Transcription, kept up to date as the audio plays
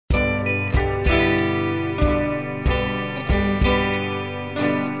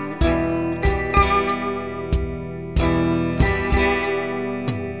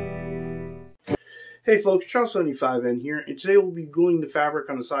Hey folks, Charles75N here, and today we'll be gluing the fabric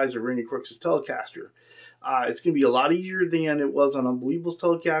on the sides of Randy Crook's Telecaster. It's going to be a lot easier than it was on Unbelievable's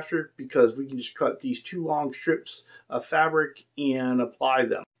Telecaster because we can just cut these two long strips of fabric and apply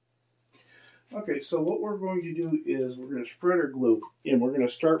them. Okay, so what we're going to do is we're going to spread our glue, and we're going to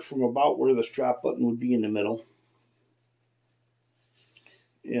start from about where the strap button would be in the middle.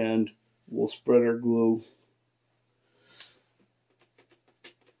 And we'll spread our glue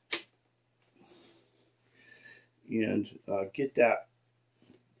and get that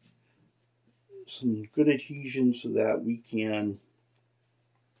some good adhesion so that we can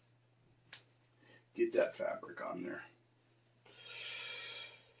get that fabric on there.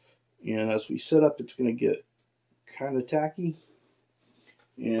 And as we set up, it's going to get kind of tacky,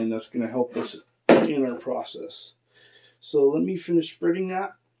 and that's going to help us in our process. So let me finish spreading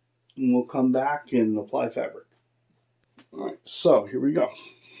that, and we'll come back and apply fabric. All right, so here we go.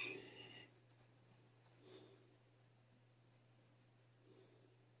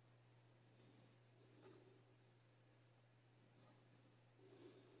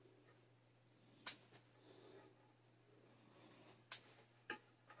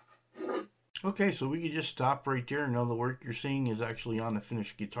 Okay, so we can just stop right there and know the work you're seeing is actually on the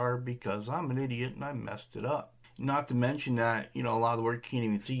finished guitar because I'm an idiot and I messed it up. Not to mention that, you know, a lot of the work you can't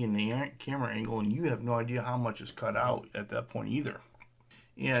even see in the camera angle, and you have no idea how much is cut out at that point either.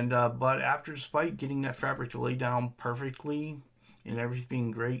 And but after, despite getting that fabric to lay down perfectly and everything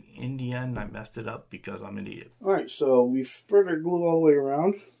being great, in the end I messed it up because I'm an idiot. All right, so we've spread our glue all the way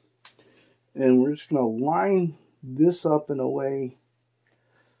around, and we're just going to line this up in a way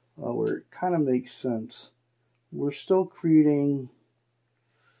where it kind of makes sense. We're still creating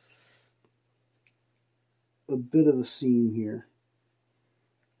a bit of a seam here.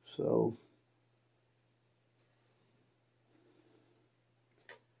 So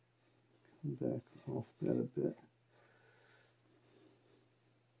come back off that a bit.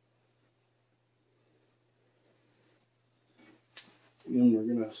 And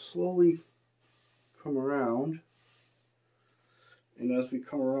we're going to slowly come around. And as we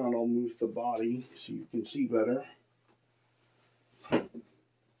come around, I'll move the body so you can see better.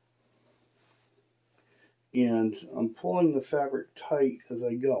 And I'm pulling the fabric tight as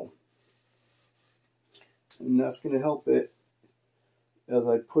I go. And that's going to help it as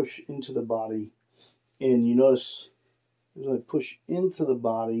I push into the body. And you notice as I push into the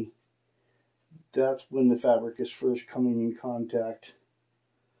body, that's when the fabric is first coming in contact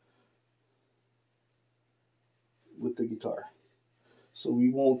with the guitar. So we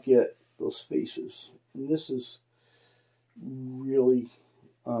won't get those spaces. And this is really,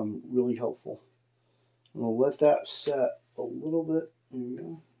 really helpful. I'm going to let that set a little bit. There we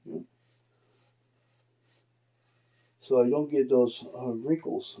go. Yep. So I don't get those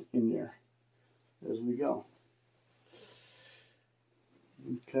wrinkles in there as we go.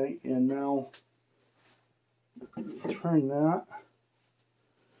 Okay, and now turn that.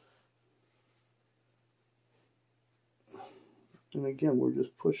 And again, we're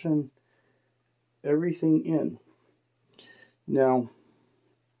just pushing everything in. Now,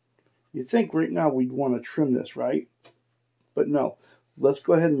 you think right now we'd want to trim this, right? But no. Let's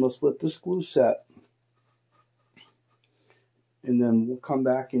go ahead and let's let this glue set. And then we'll come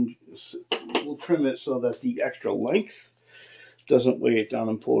back and we'll trim it so that the extra length doesn't weigh it down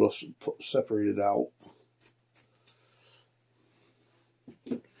and separate it out.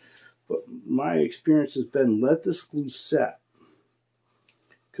 But my experience has been let this glue set.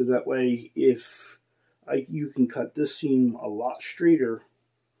 Because that way, you can cut this seam a lot straighter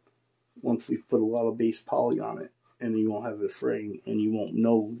once we've put a lot of base poly on it, and you won't have it fraying, and you won't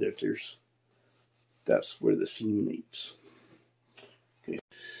know that that's where the seam meets. Okay.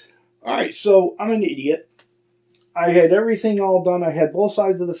 All right, so I'm an idiot. I had everything all done. I had both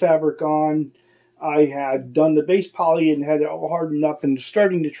sides of the fabric on. I had done the base poly and had it all hardened up and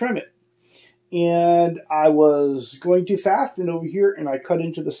starting to trim it. And I was going too fast and over here, and I cut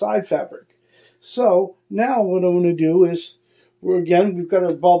into the side fabric. So now what I'm going to do is, we've got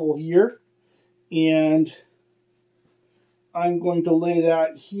our bubble here, and I'm going to lay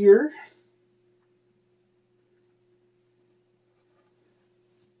that here.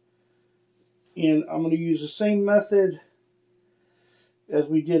 And I'm going to use the same method as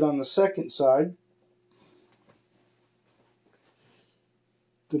we did on the second side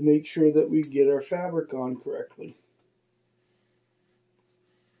to make sure that we get our fabric on correctly.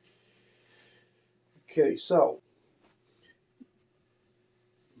 Okay, so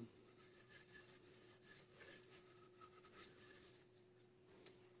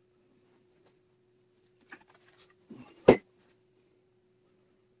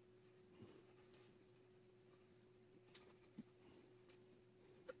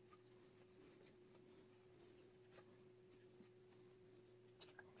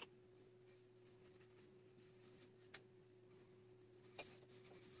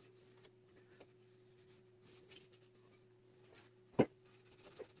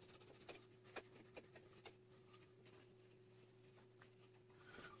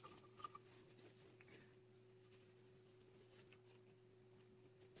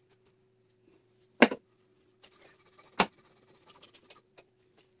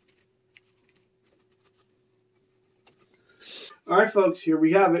All right, folks, here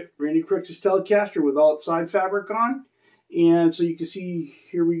we have it. Randy Crook's Telecaster with all its side fabric on. And so you can see,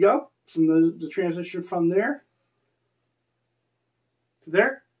 here we go, from the transition from there to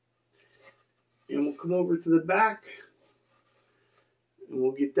there. And we'll come over to the back, and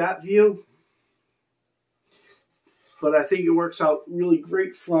we'll get that view. But I think it works out really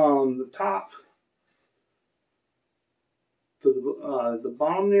great from the top to the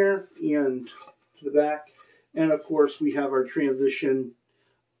bottom there and to the back. And of course, we have our transition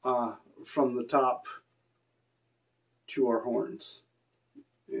from the top to our horns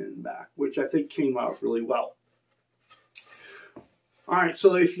and back, which I think came out really well. All right,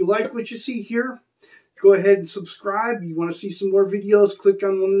 so if you like what you see here, go ahead and subscribe. You want to see some more videos, click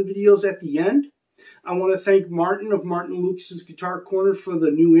on one of the videos at the end. I want to thank Martin of Martin Lucas's Guitar Corner for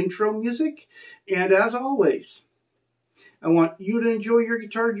the new intro music. And as always, I want you to enjoy your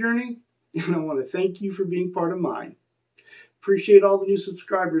guitar journey, and I want to thank you for being part of mine. Appreciate all the new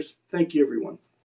subscribers. Thank you, everyone.